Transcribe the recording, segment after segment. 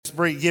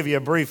give you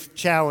a brief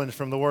challenge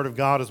from the Word of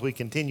God as we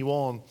continue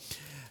on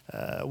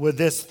with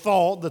this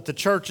thought that the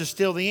church is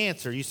still the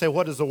answer. You say,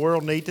 what does the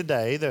world need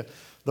today?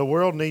 The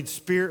world needs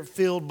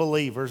Spirit-filled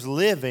believers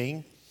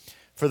living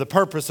for the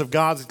purpose of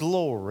God's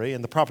glory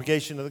and the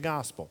propagation of the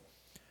gospel.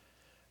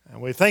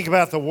 And we think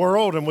about the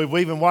world, and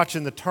we've been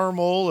watching the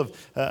turmoil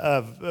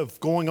of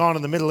going on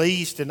in the Middle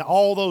East and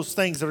all those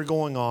things that are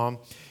going on.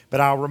 But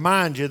I'll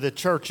remind you, the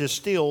church is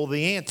still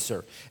the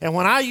answer. And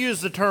when I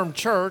use the term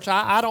church,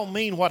 I don't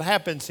mean what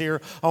happens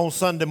here on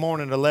Sunday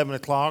morning at 11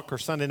 o'clock or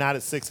Sunday night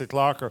at 6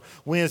 o'clock or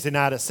Wednesday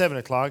night at 7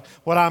 o'clock.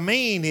 What I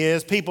mean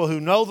is people who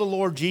know the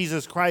Lord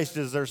Jesus Christ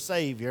as their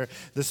Savior,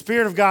 the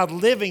Spirit of God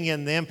living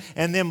in them,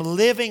 and them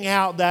living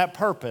out that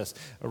purpose.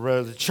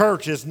 The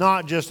church is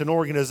not just an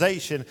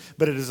organization,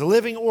 but it is a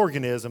living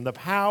organism, the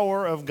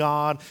power of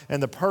God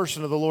and the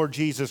person of the Lord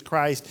Jesus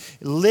Christ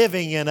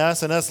living in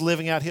us and us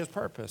living out His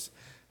purpose.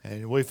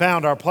 And we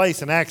found our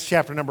place in Acts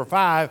chapter number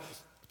 5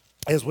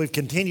 as we've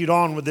continued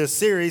on with this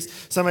series.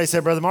 Somebody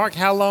said, Brother Mark,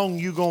 how long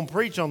you going to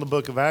preach on the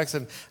book of Acts?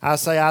 And I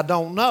say, I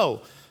don't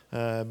know,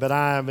 but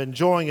I'm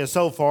enjoying it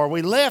so far.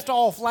 We left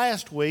off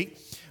last week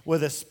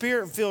with a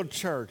Spirit-filled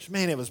church.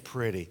 Man, it was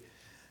pretty.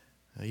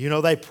 You know,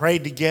 they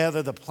prayed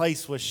together. The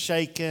place was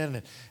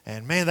shaken.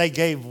 And man, they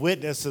gave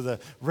witness of the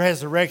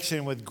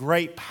resurrection with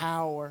great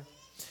power.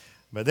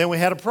 But then we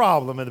had a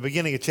problem. In the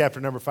beginning of chapter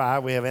number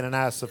 5, we have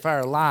Ananias and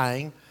Sapphira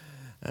lying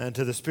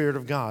to the Spirit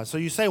of God. So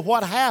you say,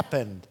 what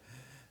happened?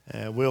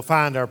 We'll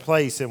find our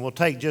place, and we'll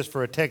take just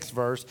for a text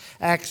verse,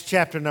 Acts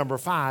chapter number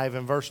 5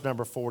 and verse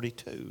number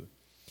 42.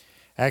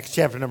 Acts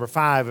chapter number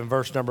 5 and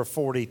verse number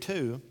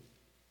 42.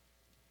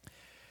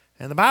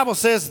 And the Bible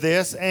says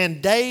this,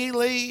 and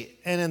daily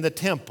and in the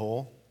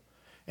temple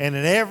and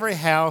in every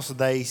house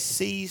they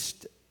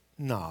ceased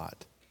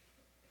not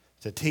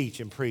to teach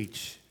and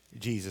preach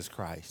Jesus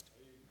Christ.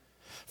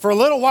 For a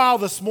little while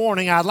this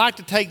morning, I'd like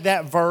to take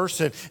that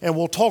verse and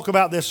we'll talk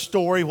about this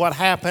story, what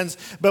happens,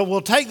 but we'll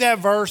take that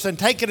verse and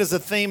take it as a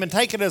theme and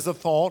take it as a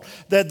thought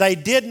that they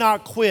did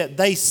not quit.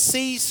 They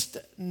ceased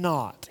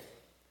not.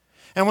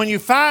 And when you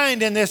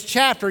find in this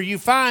chapter, you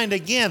find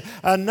again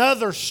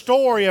another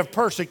story of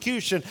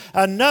persecution,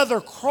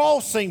 another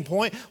crossing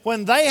point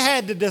when they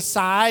had to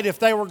decide if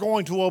they were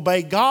going to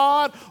obey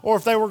God or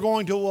if they were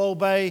going to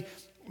obey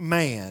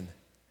man.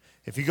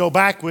 If you go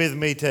back with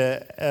me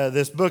to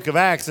this book of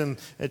Acts in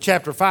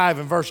chapter 5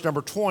 and verse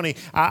number 20,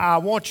 I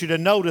want you to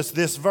notice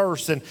this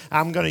verse, and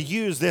I'm going to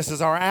use this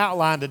as our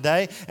outline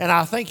today, and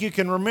I think you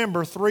can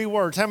remember 3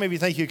 words. How many of you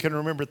think you can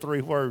remember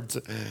 3 words?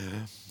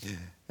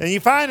 And you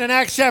find in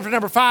Acts chapter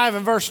number 5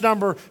 and verse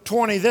number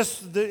 20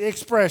 the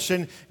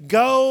expression,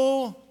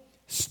 go,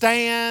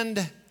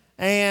 stand,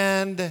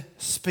 and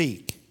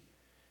speak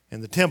in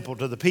the temple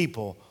to the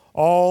people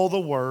all the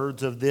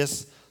words of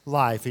this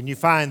life. And you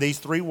find these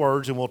 3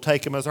 words, and we'll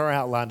take them as our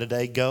outline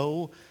today.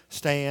 Go,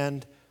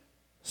 stand,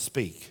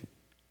 speak.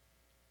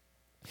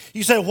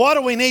 You say, what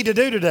do we need to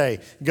do today?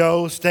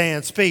 Go,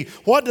 stand, speak.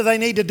 What do they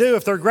need to do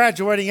if they're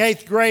graduating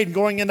 8th grade and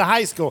going into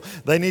high school?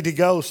 They need to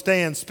go,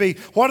 stand, speak.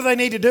 What do they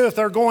need to do if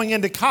they're going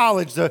into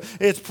college?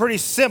 It's pretty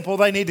simple.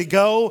 They need to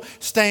go,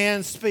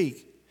 stand,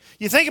 speak.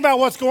 You think about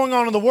what's going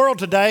on in the world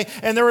today,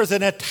 and there is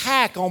an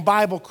attack on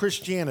Bible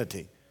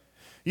Christianity.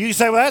 You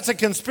say, well, that's a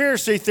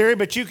conspiracy theory,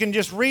 but you can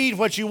just read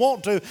what you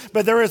want to.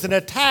 But there is an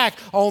attack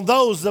on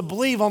those that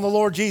believe on the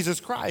Lord Jesus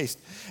Christ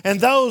and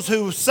those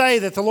who say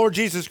that the Lord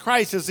Jesus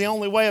Christ is the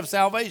only way of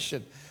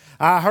salvation.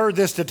 I heard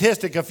this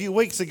statistic a few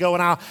weeks ago,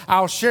 and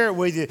I'll share it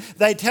with you.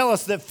 They tell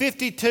us that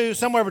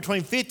somewhere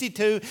between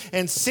 52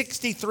 and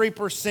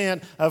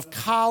 63% of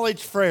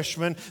college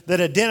freshmen that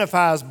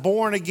identify as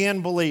born-again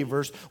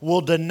believers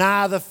will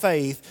deny the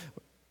faith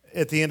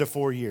at the end of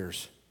 4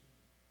 years.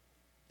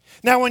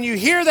 Now, when you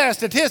hear that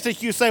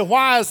statistic, you say,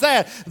 why is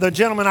that? The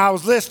gentleman I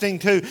was listening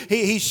to,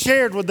 he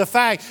shared with the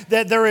fact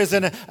that there is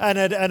an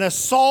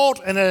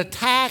assault and an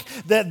attack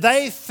that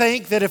they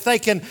think that if they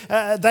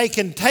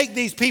can take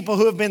these people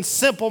who have been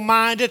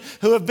simple-minded,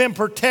 who have been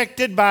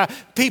protected by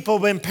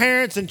people and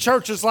parents and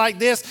churches like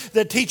this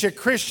that teach a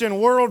Christian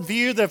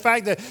worldview, the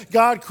fact that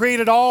God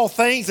created all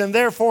things and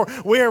therefore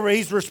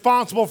He's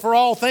responsible for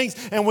all things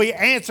and we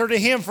answer to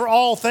Him for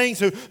all things,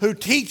 who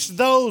teach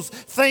those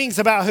things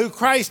about who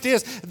Christ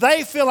is.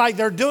 They feel like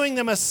they're doing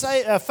them a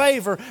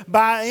favor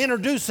by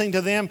introducing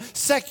to them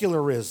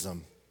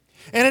secularism.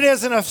 And it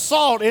is an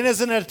assault. It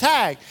is an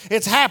attack.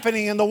 It's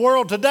happening in the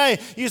world today.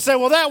 You say,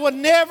 well, that would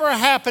never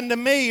happen to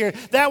me, or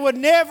that would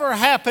never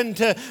happen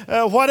to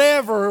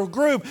whatever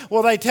group.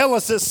 Well, they tell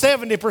us that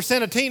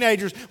 70% of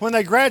teenagers, when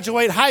they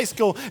graduate high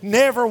school,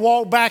 never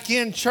walk back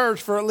in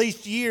church for at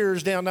least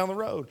years down the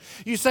road.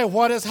 You say,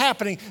 what is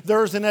happening?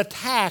 There's an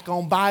attack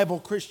on Bible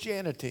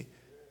Christianity.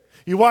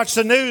 You watch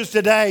the news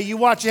today, you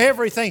watch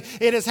everything,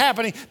 it is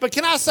happening. But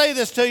can I say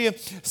this to you?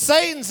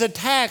 Satan's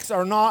attacks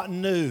are not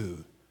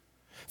new.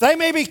 They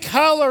may be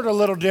colored a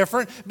little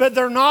different, but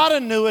they're not a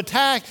new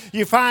attack.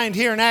 You find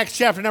here in Acts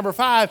chapter number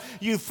 5,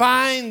 you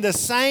find the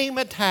same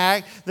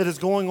attack that is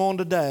going on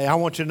today. I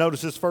want you to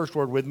notice this first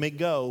word with me,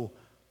 go.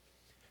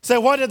 So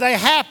what did they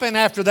happen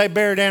after they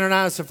buried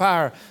Ananias and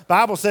Sapphira? The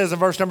Bible says in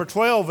verse number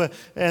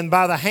 12, and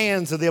by the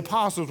hands of the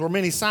apostles were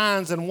many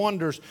signs and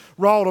wonders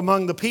wrought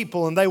among the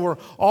people, and they were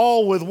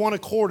all with one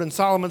accord in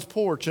Solomon's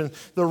porch, and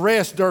the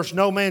rest durst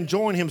no man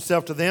join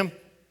himself to them,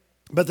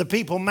 but the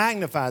people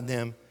magnified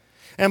them.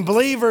 And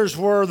believers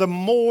were the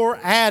more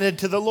added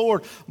to the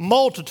Lord,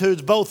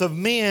 multitudes both of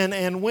men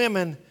and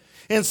women,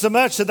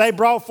 insomuch that they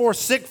brought forth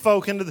sick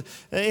folk into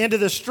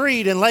the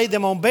street and laid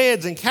them on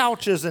beds and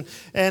couches, and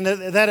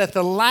that at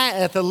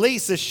the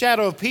least the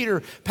shadow of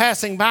Peter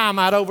passing by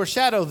might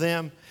overshadow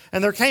them.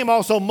 And there came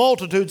also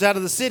multitudes out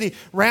of the city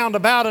round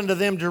about unto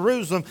them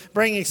Jerusalem,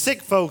 bringing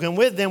sick folk, and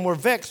with them were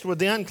vexed with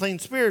the unclean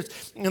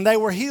spirits, and they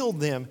were healed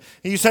them.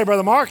 And you say,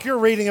 Brother Mark, you're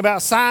reading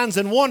about signs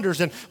and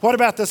wonders, and what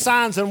about the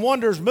signs and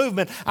wonders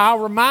movement? I'll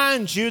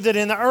remind you that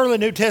in the early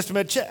New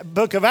Testament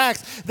book of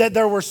Acts, that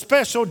there were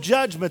special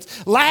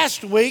judgments.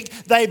 Last week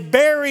they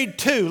buried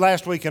two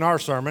in our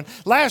sermon.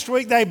 Last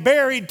week they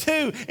buried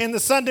two in the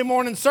Sunday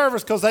morning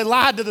service because they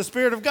lied to the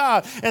Spirit of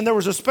God, and there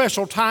was a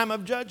special time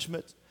of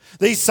judgment.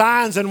 These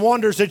signs and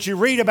wonders that you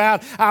read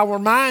about, I'll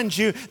remind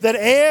you that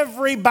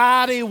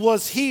everybody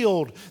was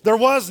healed. There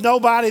was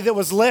nobody that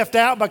was left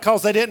out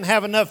because they didn't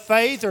have enough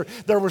faith or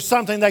there was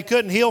something they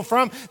couldn't heal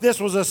from. This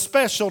was a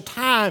special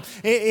time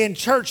in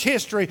church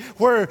history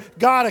where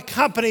God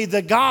accompanied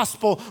the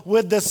gospel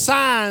with the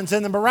signs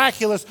and the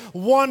miraculous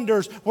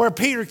wonders where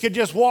Peter could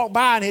just walk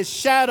by and his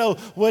shadow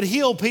would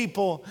heal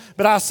people.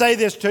 But I say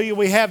this to you,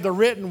 we have the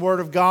written word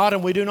of God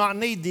and we do not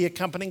need the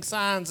accompanying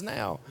signs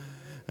now.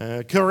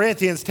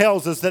 Corinthians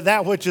tells us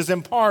that which is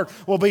in part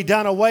will be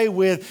done away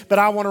with, but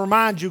I want to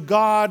remind you,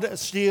 God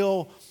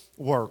still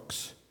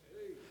works.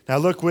 Now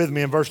look with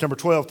me in verse number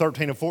 12,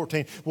 13, and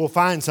 14. We'll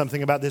find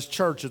something about this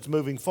church that's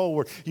moving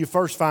forward. You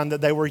first find that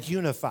they were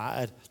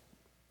unified.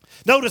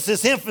 Notice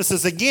this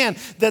emphasis again,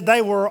 that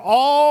they were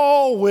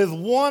all with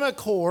one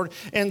accord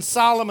in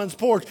Solomon's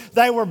porch.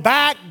 They were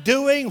back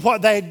doing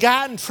what they had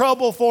gotten in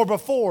trouble for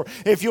before.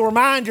 If you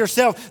remind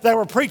yourself, they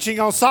were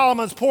preaching on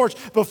Solomon's porch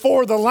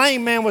before the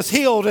lame man was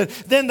healed, and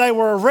then they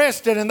were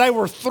arrested and they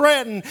were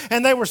threatened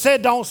and they were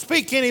said, don't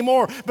speak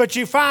anymore. But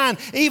you find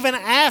even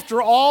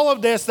after all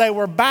of this, they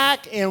were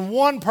back in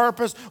one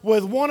purpose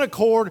with one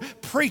accord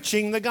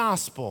preaching the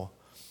gospel.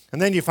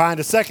 And then you find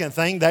a second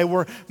thing, they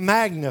were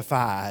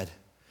magnified.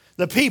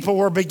 The people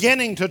were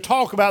beginning to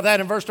talk about that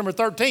in verse number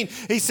 13.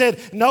 He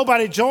said,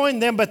 nobody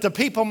joined them, but the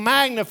people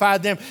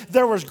magnified them.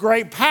 There was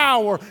great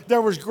power.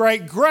 There was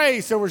great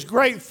grace. There was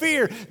great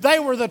fear. They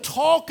were the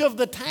talk of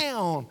the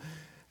town.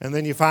 And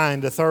then you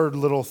find a third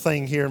little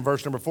thing here in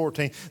verse number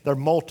 14. They're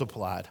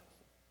multiplied.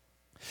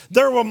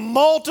 There were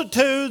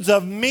multitudes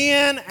of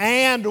men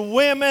and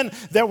women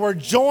that were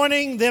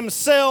joining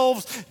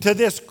themselves to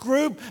this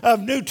group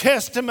of New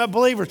Testament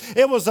believers.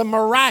 It was a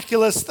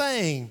miraculous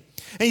thing.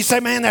 And you say,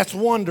 man, that's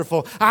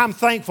wonderful. I'm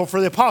thankful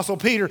for the Apostle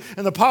Peter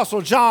and the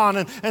Apostle John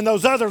and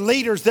those other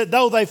leaders that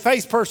though they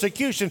faced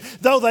persecution,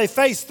 though they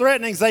faced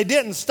threatenings, they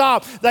didn't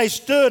stop. They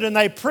stood and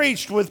they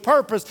preached with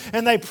purpose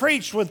and they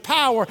preached with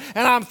power.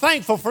 And I'm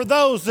thankful for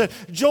those that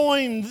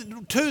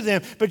joined to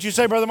them. But you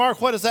say, Brother Mark,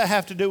 what does that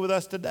have to do with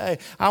us today?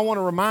 I want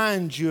to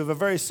remind you of a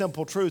very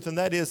simple truth, and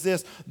that is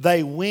this.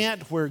 They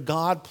went where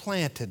God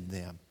planted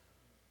them.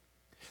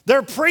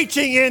 They're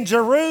preaching in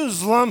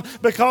Jerusalem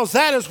because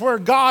that is where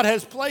God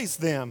has placed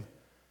them.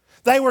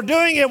 They were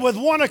doing it with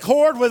one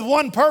accord, with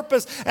one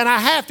purpose. And I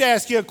have to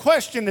ask you a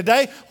question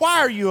today.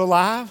 Why are you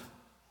alive?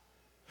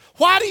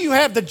 Why do you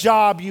have the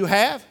job you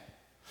have?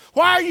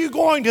 Why are you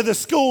going to the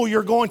school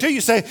you're going to?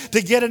 You say,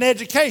 to get an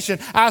education.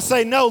 I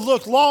say, no,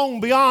 look long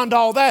beyond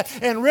all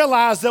that and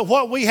realize that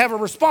what we have a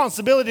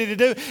responsibility to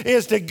do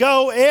is to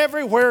go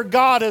everywhere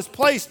God has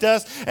placed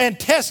us and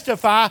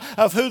testify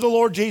of who the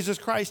Lord Jesus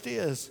Christ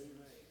is.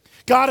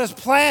 God has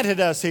planted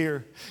us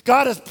here.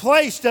 God has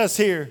placed us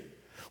here.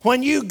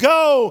 When you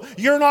go,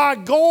 you're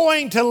not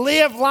going to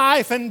live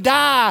life and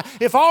die.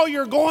 If all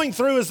you're going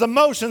through is the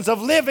motions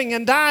of living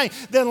and dying,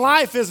 then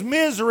life is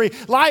misery.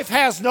 Life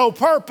has no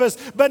purpose.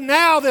 But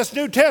now this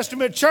New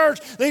Testament church,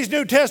 these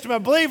New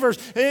Testament believers,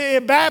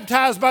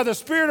 baptized by the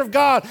Spirit of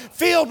God,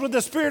 filled with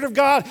the Spirit of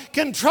God,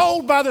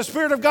 controlled by the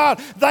Spirit of God,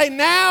 they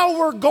now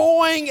were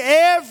going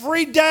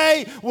every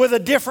day with a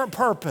different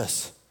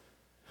purpose.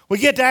 We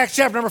get to Acts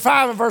chapter number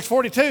 5 and verse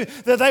 42,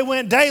 that they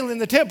went daily in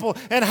the temple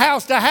and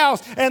house to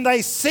house, and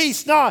they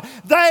ceased not.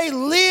 They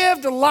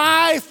lived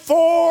life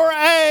for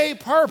a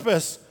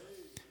purpose.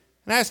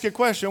 And I ask you a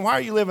question, why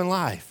are you living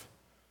life?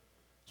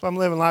 So I'm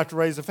living life to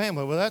raise a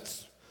family. Well,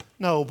 that's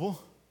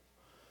noble.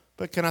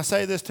 But can I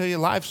say this to you?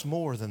 Life's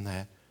more than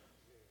that.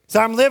 So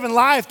I'm living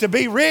life to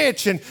be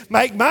rich and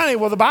make money.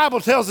 Well, the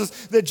Bible tells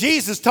us that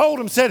Jesus told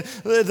him, said,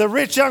 the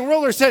rich young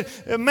ruler said,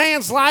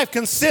 man's life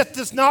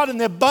consisteth not in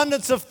the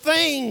abundance of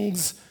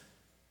things.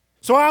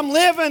 So I'm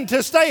living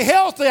to stay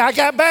healthy. I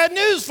got bad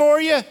news for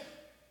you.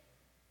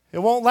 It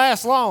won't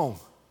last long.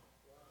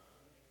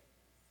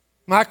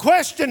 My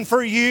question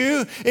for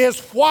you is,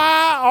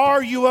 why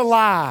are you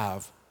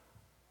alive?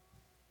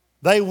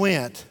 They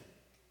went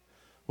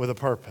with a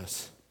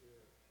purpose.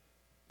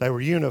 They were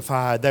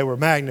unified, they were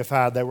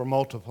magnified, they were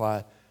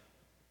multiplied.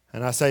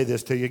 And I say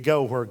this to you,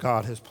 go where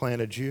God has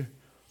planted you.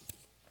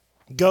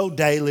 Go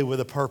daily with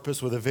a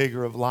purpose, with a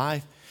vigor of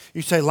life.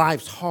 You say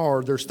life's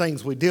hard. There's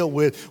things we deal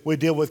with. We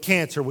deal with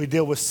cancer. We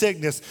deal with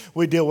sickness.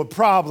 We deal with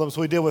problems.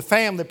 We deal with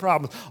family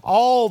problems.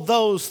 All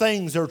those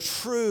things are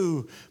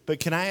true. But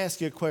can I ask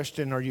you a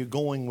question? Are you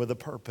going with a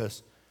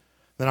purpose?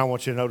 Then I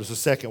want you to notice the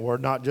second word,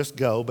 not just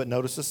go, but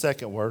notice the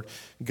second word.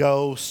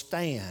 Go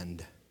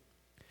stand.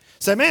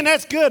 Say, man,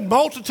 that's good.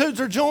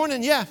 Multitudes are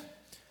joining. Yeah.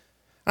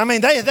 I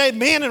mean, they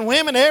men and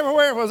women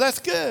everywhere. Well, that's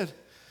good.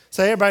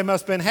 Say, everybody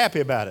must have been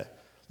happy about it.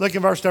 Look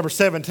in verse number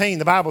 17.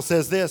 The Bible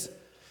says this.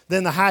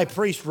 Then the high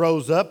priest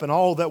rose up and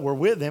all that were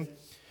with him,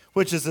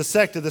 which is the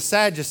sect of the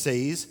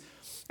Sadducees,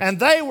 and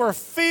they were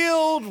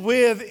filled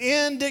with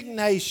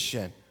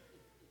indignation.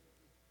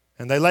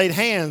 And they laid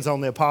hands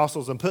on the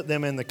apostles and put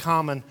them in the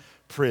common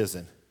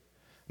prison.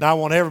 Now I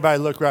want everybody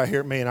to look right here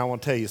at me, and I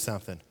want to tell you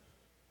something.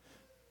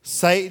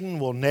 Satan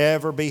will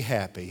never be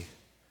happy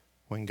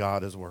when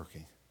God is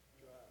working.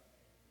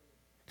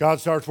 God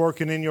starts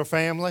working in your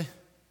family.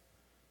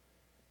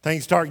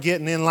 Things start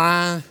getting in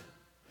line.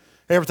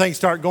 Everything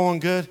start going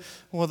good.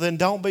 Well, then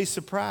don't be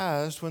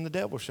surprised when the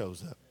devil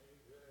shows up.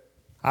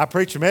 I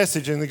preach a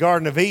message in the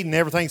Garden of Eden.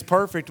 Everything's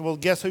perfect. Well,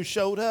 guess who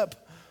showed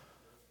up?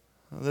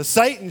 The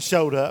Satan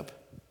showed up.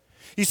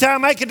 You say, I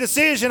make a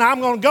decision,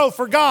 I'm going to go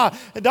for God.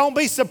 And don't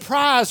be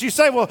surprised. You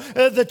say, well,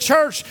 the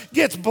church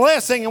gets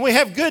blessing and we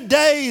have good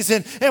days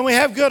and we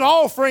have good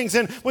offerings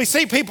and we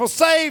see people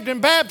saved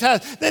and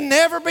baptized. Then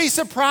never be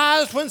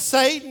surprised when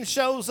Satan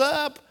shows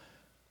up.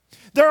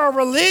 There are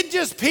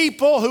religious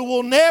people who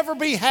will never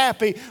be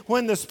happy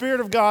when the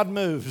Spirit of God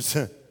moves.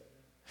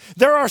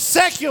 There are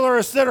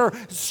secularists that are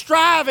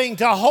striving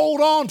to hold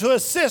on to a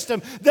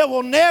system that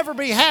will never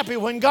be happy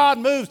when God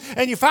moves.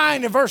 And you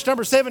find in verse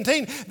number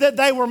 17 that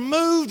they were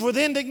moved with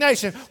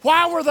indignation.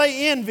 Why were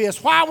they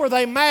envious? Why were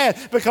they mad?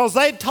 Because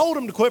they told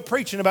them to quit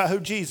preaching about who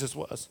Jesus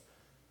was.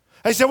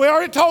 They said, we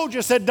already told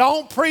you. Said,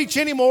 don't preach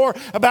anymore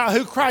about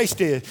who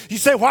Christ is. You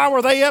say, why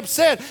were they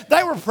upset?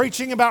 They were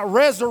preaching about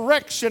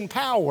resurrection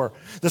power.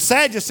 The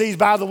Sadducees,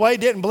 by the way,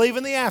 didn't believe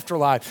in the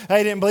afterlife.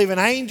 They didn't believe in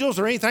angels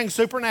or anything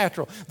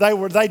supernatural.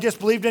 They just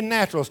believed in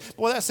naturals.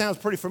 Boy, that sounds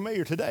pretty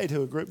familiar today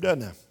to a group,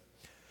 doesn't it?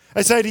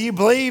 They say, do you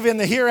believe in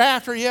the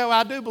hereafter? Yeah, well,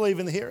 I do believe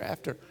in the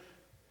hereafter.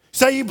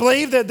 So you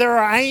believe that there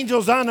are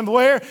angels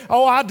unaware?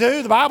 Oh, I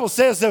do. The Bible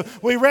says that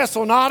we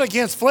wrestle not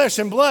against flesh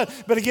and blood,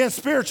 but against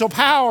spiritual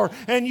power.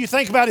 And you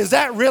think about, is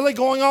that really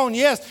going on?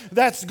 Yes,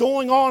 that's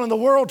going on in the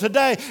world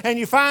today. And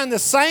you find the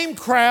same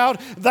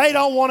crowd, they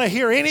don't want to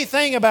hear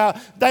anything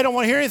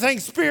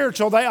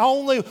spiritual. They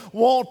only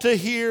want to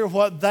hear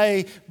what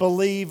they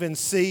believe and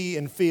see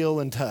and feel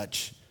and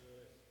touch.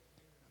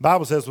 The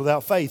Bible says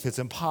without faith, it's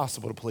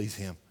impossible to please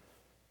Him.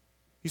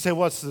 You say,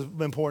 what's the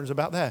importance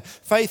about that?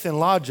 Faith and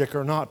logic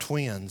are not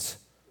twins.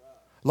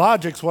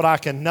 Logic's what I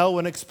can know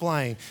and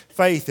explain.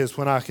 Faith is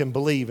when I can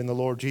believe in the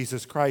Lord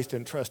Jesus Christ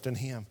and trust in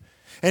Him.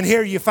 And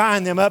here you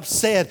find them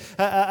upset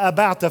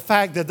about the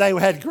fact that they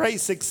had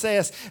great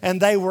success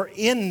and they were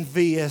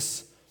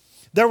envious.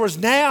 There was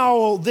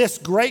now this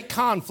great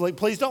conflict.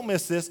 Please don't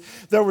miss this.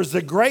 There was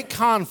a great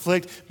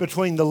conflict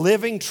between the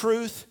living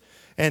truth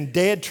and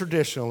dead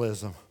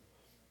traditionalism.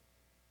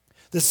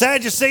 The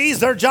Sadducees,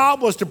 their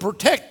job was to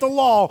protect the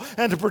law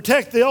and to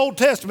protect the Old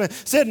Testament,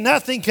 said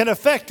nothing can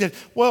affect it.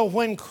 Well,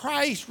 when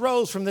Christ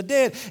rose from the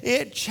dead,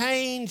 it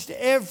changed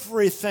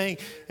everything,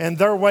 and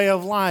their way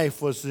of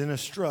life was in a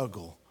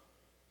struggle.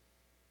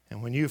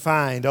 And when you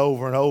find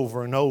over and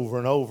over and over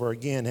and over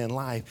again in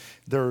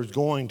life, there's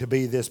going to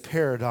be this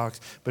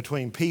paradox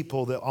between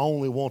people that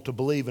only want to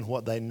believe in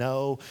what they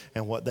know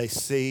and what they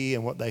see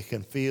and what they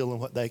can feel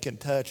and what they can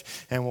touch.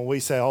 And when we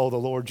say, oh, the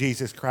Lord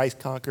Jesus Christ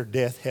conquered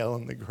death, hell,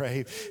 and the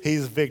grave.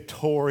 He's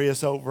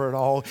victorious over it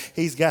all.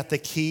 He's got the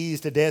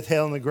keys to death,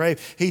 hell, and the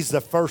grave. He's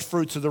the first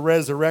fruits of the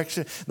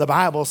resurrection. The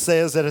Bible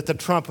says that at the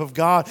trump of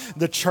God,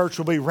 the church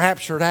will be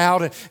raptured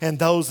out, and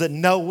those that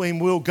know Him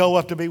will go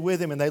up to be with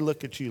Him. And they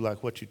look at you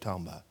like, what you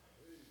talking about?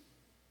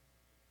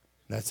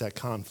 That's that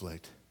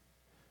conflict.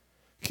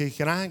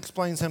 Can I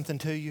explain something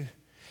to you?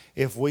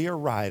 If we are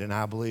right, and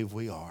I believe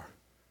we are,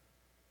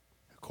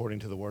 according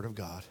to the Word of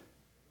God,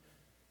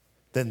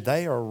 then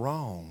they are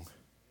wrong.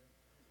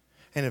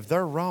 And if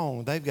they're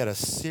wrong, they've got a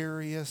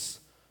serious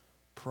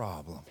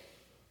problem.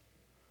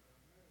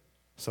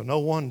 So no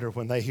wonder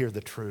when they hear the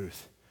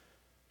truth,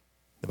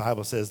 the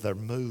Bible says they're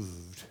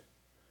moved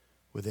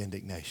with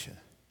indignation.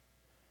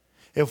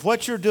 If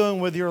what you're doing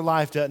with your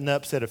life doesn't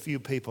upset a few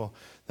people,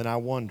 then I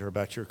wonder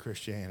about your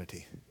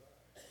Christianity.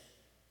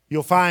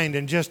 You'll find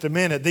in just a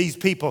minute, these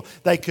people,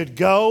 they could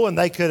go and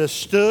they could have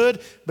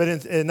stood,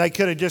 and they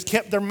could have just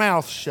kept their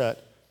mouth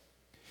shut.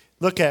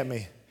 Look at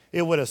me.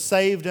 It would have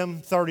saved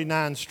them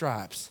 39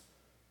 stripes,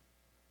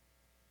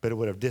 but it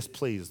would have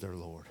displeased their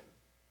Lord.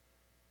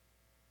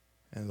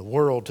 In the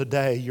world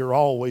today, you're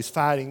always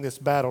fighting this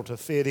battle to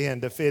fit in.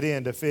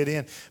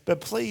 But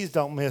please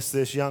don't miss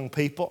this, young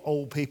people,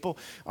 old people.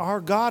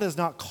 Our God has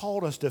not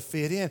called us to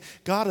fit in.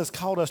 God has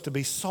called us to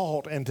be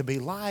salt and to be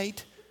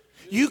light.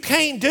 You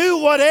can't do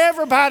what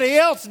everybody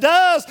else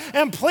does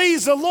and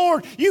please the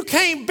Lord. You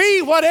can't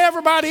be what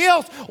everybody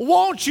else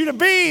wants you to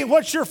be,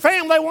 what your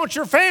family wants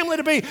your family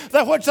to be,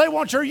 what they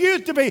want your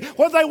youth to be,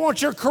 what they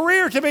want your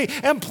career to be,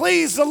 and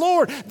please the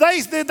Lord.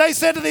 They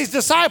said to these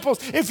disciples,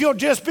 if you'll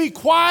just be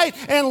quiet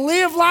and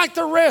live like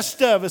the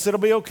rest of us, it'll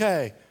be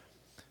okay.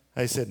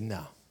 They said,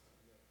 no.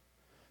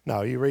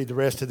 No, you read the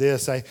rest of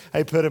this.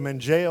 They put him in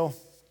jail.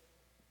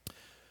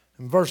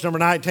 In verse number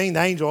 19, the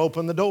angel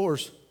opened the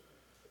doors.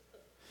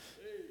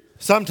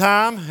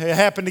 Sometime, it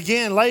happened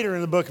again later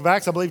in the book of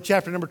Acts, I believe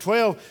chapter number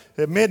 12,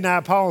 at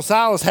midnight, Paul and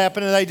Silas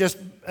happened, and they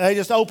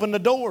just opened the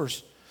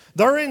doors.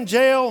 They're in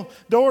jail,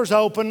 doors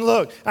open.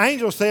 Look,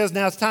 angel says,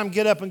 now it's time to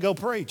get up and go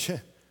preach.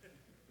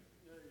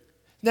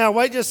 Now,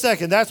 wait just a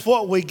second. That's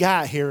what we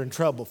got here in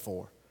trouble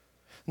for.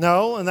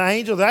 No, and the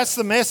angel, that's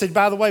the message.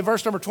 By the way,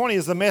 verse number 20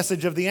 is the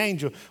message of the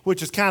angel,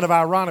 which is kind of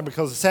ironic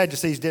because the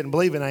Sadducees didn't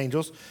believe in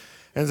angels.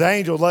 And the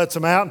angel lets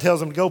them out and tells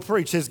them to go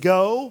preach. He says,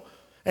 go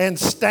and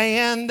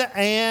stand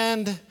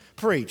and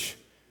preach.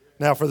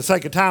 Now, for the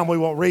sake of time, we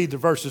won't read the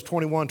verses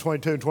 21,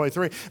 22, and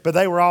 23, but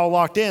they were all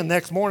locked in.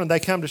 Next morning, they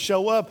come to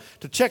show up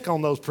to check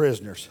on those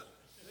prisoners.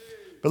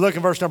 But look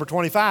in verse number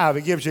 25.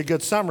 It gives you a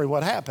good summary of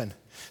what happened.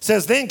 It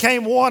says, then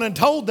came one and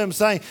told them,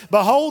 saying,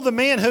 behold, the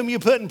men whom you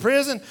put in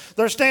prison,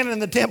 they're standing in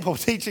the temple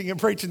teaching and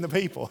preaching the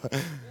people.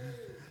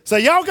 So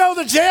y'all go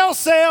to the jail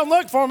cell and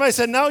look for them. They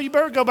said, no, you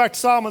better go back to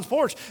Solomon's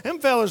porch. Them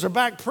fellas are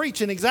back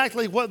preaching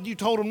exactly what you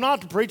told them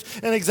not to preach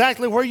and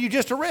exactly where you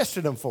just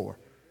arrested them for.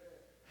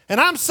 And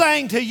I'm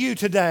saying to you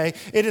today,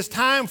 it is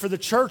time for the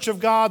church of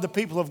God, the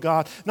people of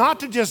God,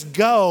 not to just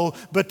go,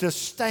 but to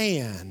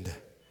stand.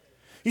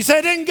 You say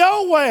it didn't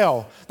go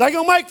well. They're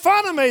going to make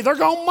fun of me. They're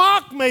going to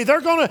mock me.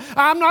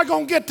 I'm not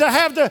going to get to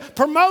have the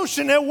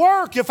promotion at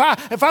work if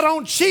I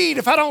don't cheat,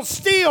 if I don't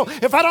steal,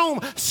 if I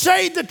don't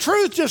shade the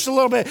truth just a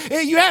little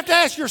bit. You have to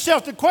ask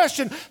yourself the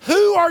question,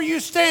 who are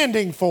you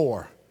standing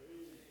for?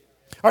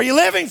 Are you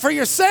living for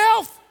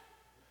yourself?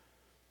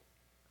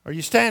 Are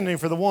you standing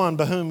for the one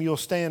by whom you'll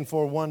stand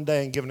for one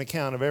day and give an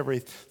account of every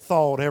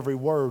thought, every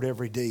word,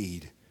 every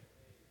deed?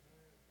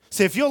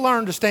 See, if you'll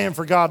learn to stand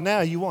for God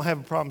now, you won't have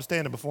a problem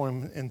standing before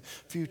him in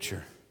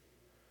future.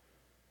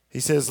 He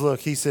says,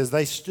 look,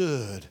 they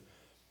stood.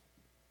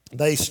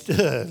 They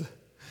stood.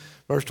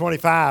 Verse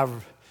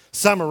 25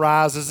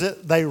 summarizes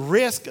it. They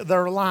risked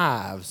their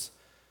lives.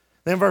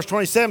 Then verse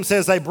 27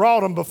 says they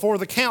brought them before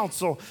the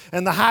council,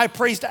 and the high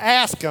priest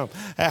asked them.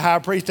 The high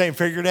priest ain't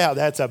figured out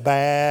that's a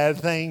bad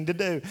thing to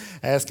do.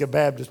 Ask a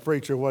Baptist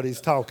preacher what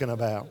he's talking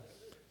about.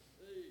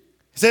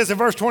 It says in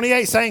verse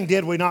 28, saying,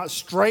 did we not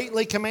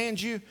straightly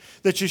command you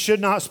that you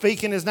should not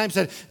speak in his name? It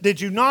said, did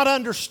you not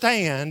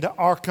understand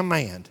our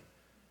command?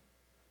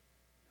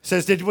 It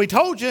says, did we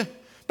told you?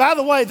 By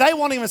the way, they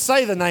won't even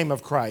say the name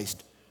of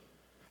Christ.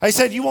 They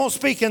said, you won't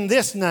speak in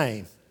this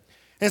name.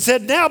 And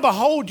said, now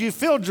behold, you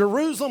fill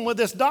Jerusalem with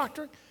this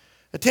doctrine,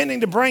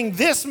 intending to bring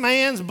this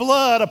man's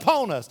blood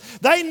upon us.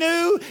 They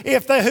knew who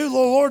the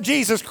Lord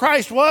Jesus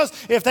Christ was,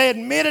 if they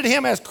admitted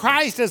him as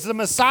Christ, as the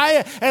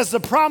Messiah, as the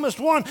promised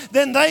one,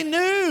 then they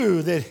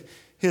knew that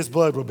his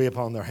blood would be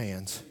upon their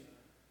hands.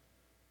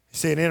 You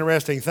see, an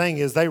interesting thing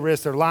is they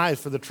risked their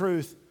lives for the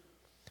truth.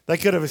 They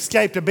could have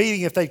escaped a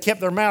beating if they'd kept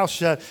their mouths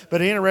shut.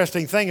 But an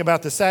interesting thing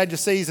about the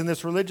Sadducees and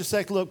this religious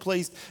sect, look,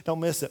 please don't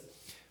miss it.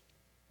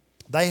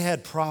 They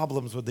had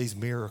problems with these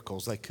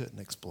miracles they couldn't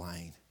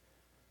explain.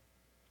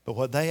 But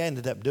what they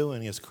ended up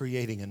doing is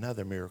creating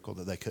another miracle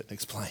that they couldn't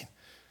explain.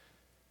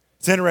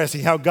 It's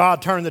interesting how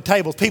God turned the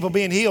tables, people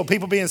being healed,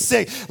 people being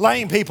sick,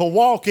 lame people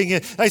walking.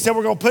 And they said,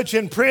 we're going to put you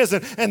in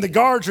prison, and the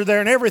guards are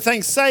there and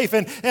everything's safe.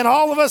 And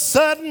all of a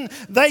sudden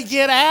they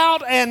get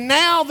out, and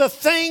now the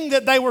thing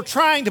that they were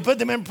trying to put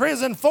them in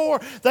prison for,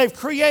 they've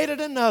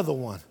created another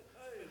one.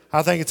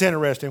 I think it's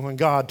interesting when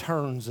God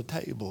turns the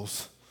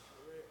tables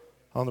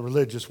on the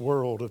religious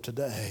world of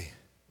today.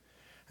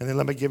 And then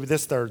let me give you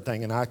this third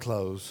thing, and I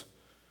close.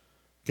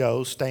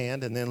 Go,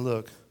 stand, and then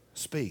look,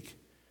 speak.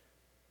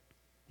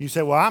 You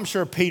say, well, I'm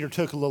sure Peter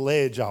took a little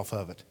edge off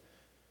of it.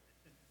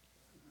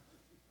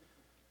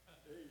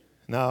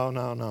 No.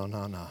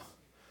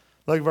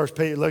 Look at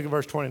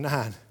verse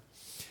 29.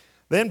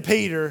 Then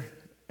Peter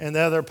and the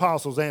other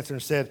apostles answered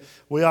and said,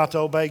 we ought to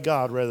obey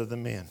God rather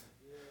than men.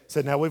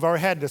 Said, now we've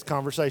already had this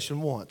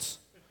conversation once.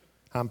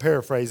 I'm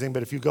paraphrasing,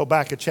 but if you go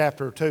back a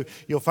chapter or two,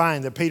 you'll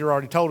find that Peter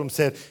already told him,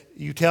 said,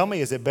 you tell me,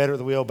 is it better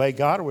that we obey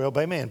God or we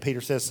obey man? Peter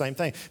says the same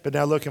thing. But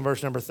now look in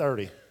verse number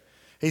 30.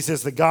 He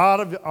says, the God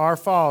of our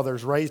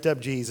fathers raised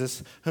up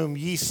Jesus, whom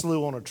ye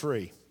slew on a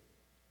tree.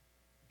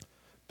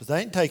 But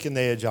they ain't taking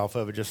the edge off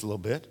of it just a little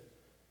bit.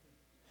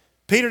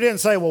 Peter didn't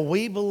say, well,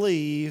 we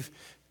believe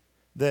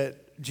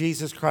that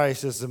Jesus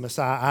Christ is the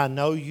Messiah. I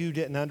know you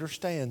didn't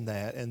understand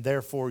that, and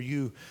therefore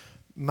you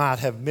might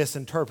have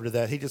misinterpreted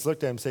that. He just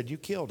looked at him and said, you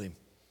killed him.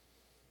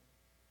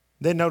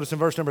 Then notice in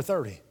verse number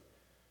 31.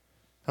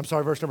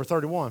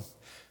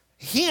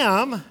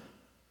 Him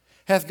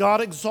hath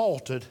God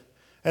exalted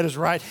at his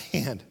right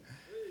hand.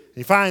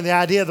 You find the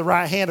idea of the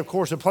right hand, of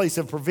course, a place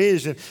of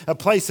provision, a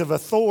place of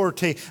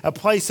authority, a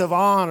place of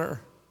honor.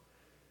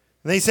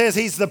 And he says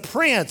he's the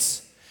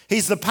prince.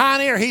 He's the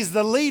pioneer. He's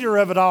the leader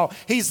of it all.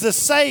 He's the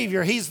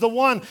Savior. He's the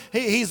one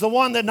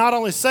that not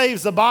only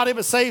saves the body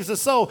but saves the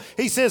soul.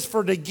 He says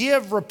for to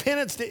give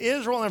repentance to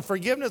Israel and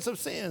forgiveness of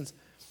sins.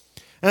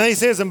 And he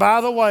says, and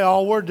by the way,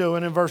 all we're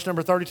doing in verse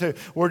number 32,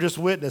 we're just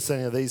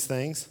witnessing of these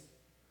things.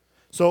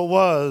 So it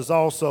was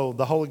also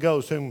the Holy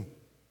Ghost whom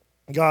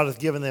God has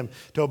given them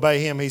to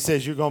obey him. He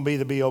says you're going to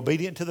either be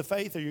obedient to the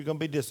faith or you're going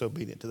to be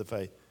disobedient to the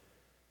faith.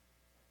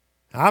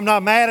 I'm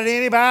not mad at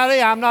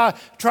anybody. I'm not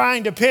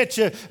trying to pitch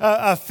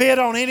a fit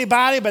on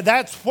anybody, but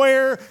that's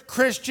where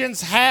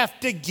Christians have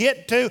to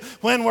get to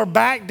when we're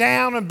back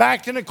down and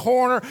backed in a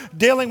corner,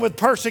 dealing with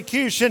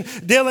persecution,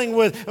 dealing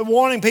with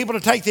wanting people to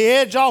take the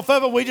edge off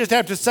of it. We just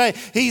have to say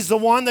he's the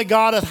one that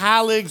God hath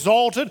highly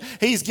exalted.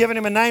 He's given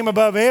him a name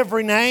above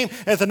every name.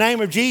 At the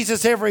name of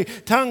Jesus, every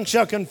tongue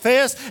shall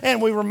confess,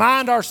 and we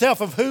remind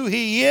ourselves of who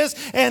he is.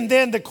 And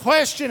then the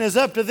question is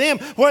up to them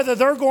whether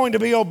they're going to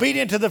be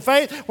obedient to the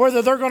faith,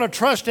 whether they're going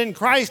to trust in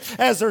Christ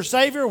as their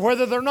Savior,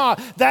 whether they're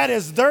not. That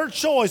is their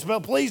choice. But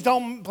please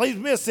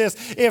miss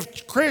this.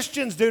 If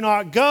Christians do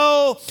not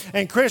go,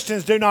 and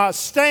Christians do not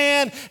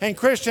stand, and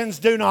Christians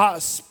do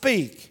not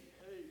speak,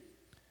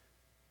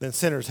 then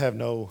sinners have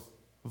no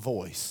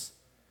voice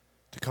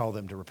to call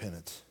them to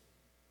repentance.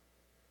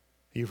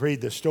 You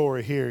read the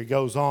story here. It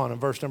goes on in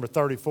verse number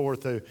 34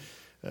 through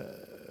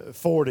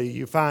 40.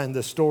 You find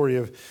the story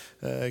of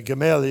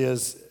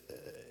Gamaliel's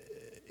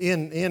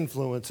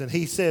influence. And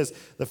he says,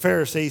 the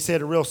Pharisee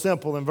said it real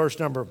simple in verse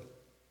number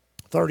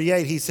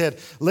 38. He said,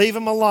 leave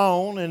him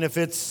alone, and if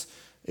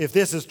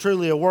this is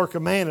truly a work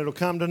of man, it'll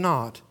come to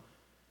naught.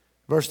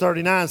 Verse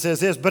 39 says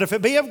this, but if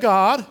it be of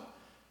God,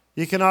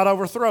 you cannot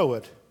overthrow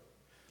it,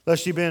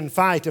 lest you be in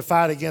fight to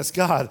fight against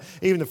God.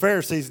 Even the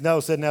Pharisees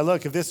said, now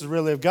look, if this is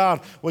really of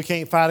God, we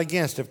can't fight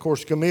against it. Of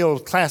course, Gamaliel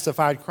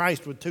classified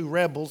Christ with two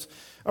rebels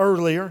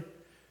earlier,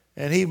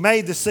 and he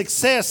made the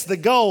success the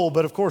goal,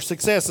 but of course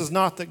success is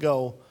not the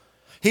goal.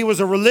 He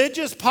was a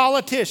religious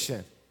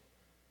politician.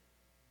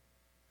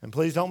 And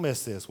please don't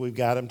miss this. We've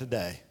got them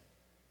today.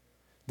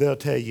 They'll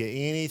tell you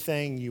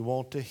anything you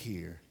want to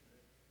hear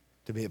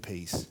to be at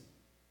peace.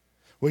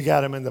 We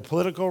got him in the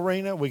political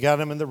arena. We got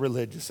him in the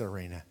religious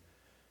arena.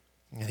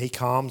 And he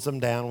calms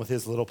them down with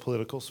his little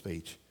political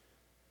speech.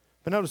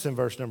 But notice in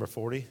verse number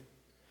 40,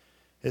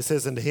 it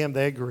says, and to him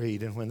they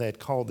agreed, and when they had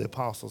called the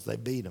apostles, they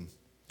beat them.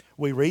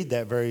 We read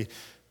that very,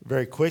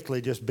 very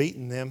quickly, just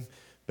beating them.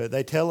 But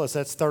they tell us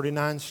that's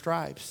 39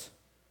 stripes.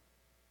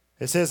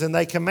 It says, and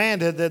they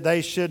commanded that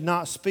they should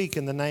not speak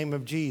in the name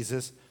of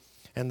Jesus,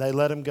 and they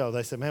let him go.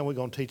 They said, man, we're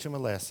going to teach them a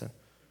lesson.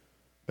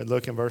 But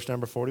look in verse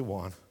number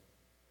 41.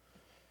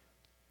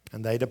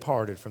 And they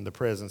departed from the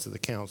presence of the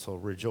council,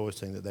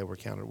 rejoicing that they were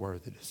counted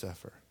worthy to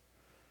suffer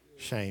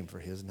shame for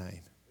his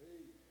name.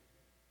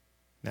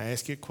 Now I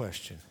ask you a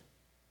question.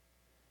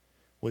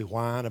 We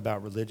whine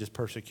about religious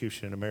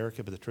persecution in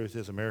America, but the truth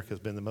is America has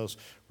been the most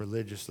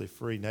religiously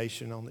free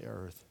nation on the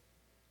earth.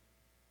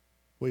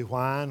 We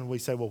whine, we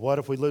say, well, what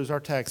if we lose our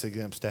tax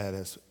exempt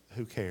status?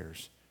 Who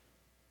cares?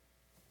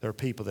 There are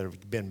people that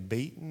have been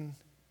beaten,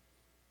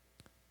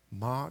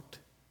 mocked,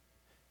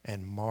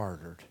 and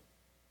martyred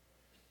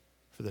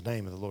for the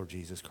name of the Lord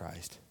Jesus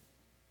Christ.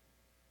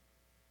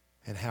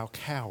 And how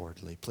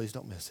cowardly, please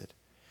don't miss it,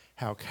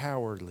 how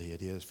cowardly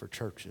it is for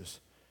churches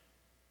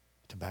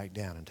to back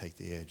down and take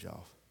the edge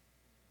off.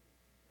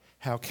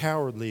 How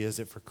cowardly is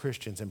it for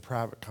Christians in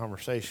private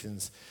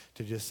conversations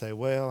to just say,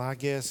 well, I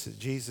guess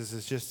Jesus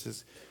is just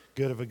as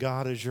good of a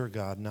God as your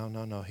God.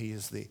 No. He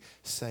is the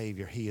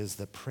Savior. He is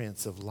the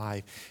Prince of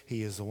life.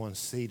 He is the one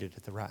seated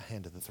at the right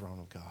hand of the throne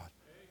of God.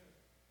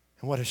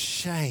 And what a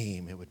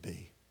shame it would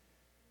be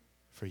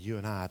for you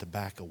and I to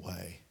back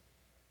away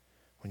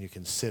when you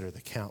consider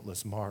the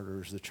countless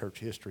martyrs the church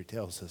history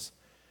tells us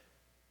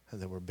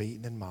that were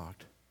beaten and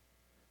mocked.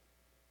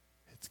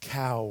 It's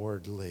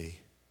cowardly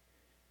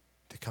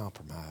to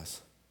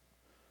compromise.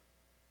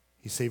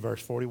 You see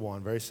verse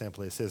 41, very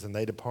simply, it says, and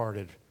they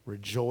departed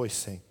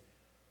rejoicing.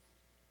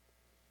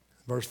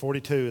 Verse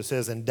 42, it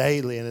says, and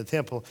daily in the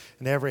temple,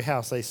 in every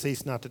house, they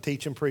ceased not to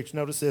teach and preach.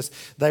 Notice this,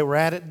 they were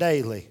at it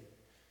daily.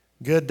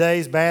 Good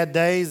days, bad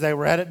days, they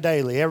were at it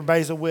daily.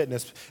 Everybody's a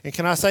witness. And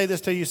can I say this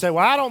to you? You say,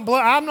 well,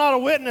 I'm not a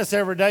witness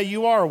every day.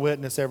 You are a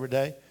witness every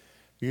day.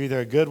 You're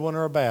either a good one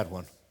or a bad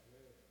one.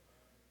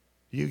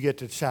 You get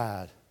to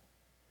decide.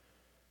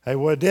 They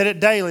did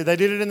it daily. They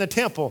did it in the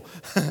temple.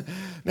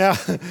 Now,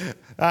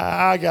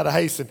 I got to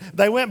hasten.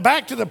 They went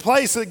back to the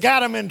place that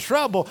got them in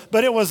trouble,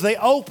 but it was the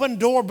open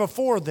door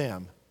before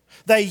them.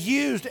 They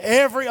used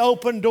every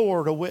open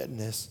door to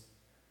witness.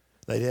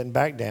 They didn't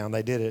back down.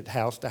 They did it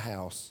house to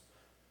house.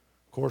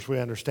 Of course, we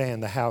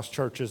understand the house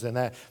churches in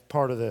that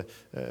part of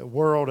the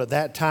world at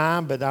that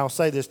time, but I'll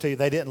say this to you,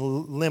 they didn't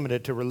limit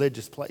it to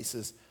religious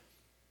places.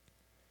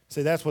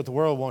 See, that's what the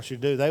world wants you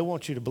to do. They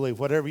want you to believe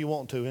whatever you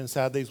want to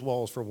inside these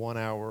walls for 1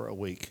 hour a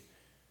week.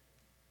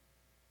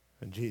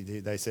 And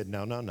they said,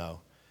 no.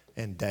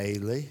 And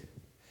daily,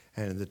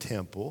 and in the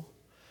temple,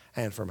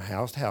 and from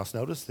house to house.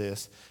 Notice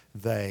this,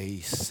 they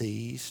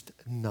ceased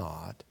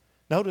not.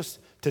 Notice,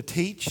 to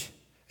teach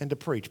and to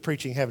preach.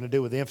 Preaching having to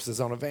do with the emphasis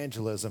on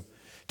evangelism.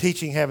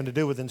 Teaching having to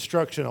do with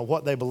instruction on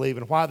what they believe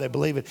and why they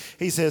believe it.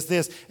 He says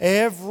this,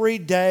 every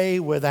day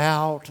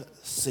without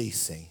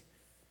ceasing,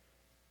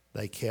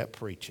 they kept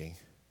preaching.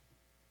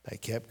 They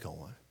kept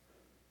going.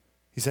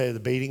 You say, the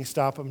beatings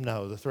stop them?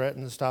 No. The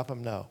threatenings stop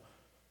them? No.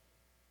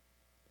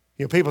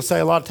 You know, people say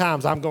a lot of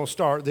times, I'm going to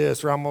start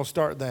this or I'm going to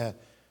start that.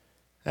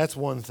 That's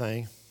one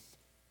thing.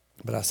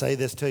 But I say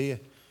this to you,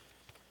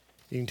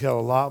 you can tell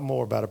a lot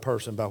more about a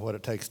person by what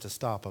it takes to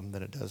stop them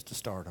than it does to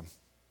start them.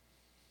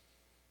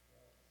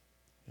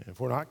 And if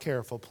we're not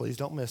careful, please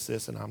don't miss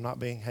this, and I'm not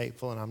being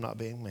hateful and I'm not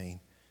being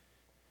mean,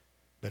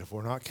 but if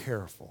we're not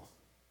careful,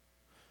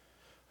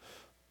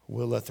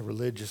 we'll let the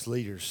religious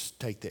leaders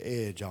take the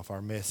edge off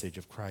our message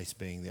of Christ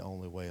being the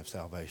only way of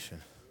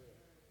salvation.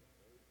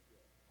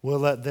 We'll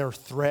let their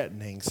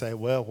threatening say,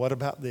 well, what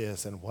about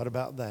this and what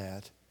about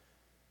that?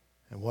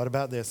 And what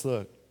about this?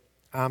 Look,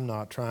 I'm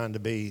not trying to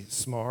be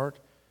smart,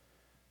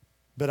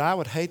 but I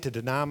would hate to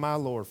deny my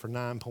Lord for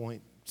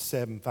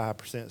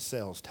 9.75%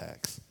 sales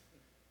tax.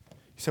 You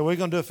say, what are you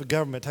going to do if the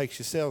government takes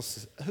your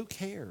sales? Who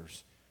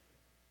cares?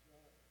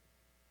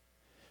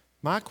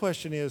 My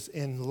question is,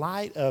 in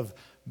light of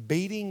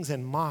beatings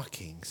and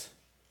mockings,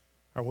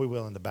 are we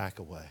willing to back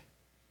away?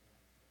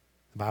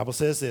 The Bible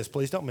says this,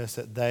 please don't miss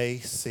it, they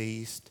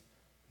ceased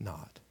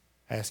not.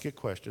 Ask you a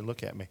question,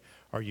 look at me.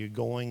 Are you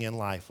going in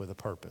life with a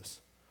purpose?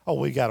 Oh,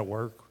 we got to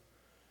work.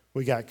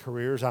 We got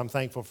careers. I'm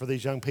thankful for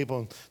these young people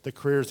and the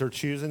careers they're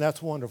choosing.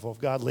 That's wonderful. If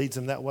God leads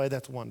them that way,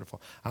 that's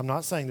wonderful. I'm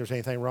not saying there's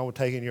anything wrong with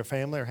taking your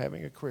family or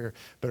having a career,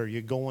 but are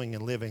you going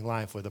and living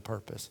life with a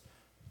purpose?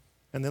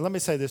 And then let me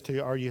say this to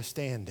you, are you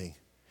standing?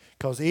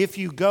 Because if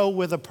you go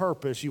with a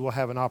purpose, you will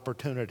have an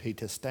opportunity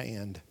to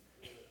stand.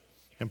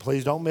 And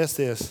please don't miss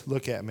this.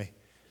 Look at me.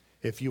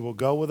 If you will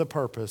go with a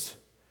purpose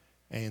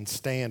and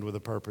stand with a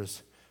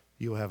purpose,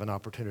 you will have an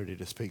opportunity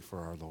to speak for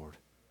our Lord.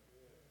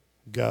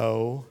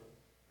 Go,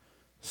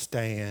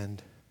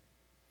 stand,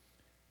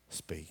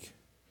 speak.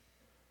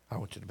 I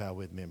want you to bow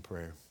with me in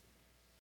prayer.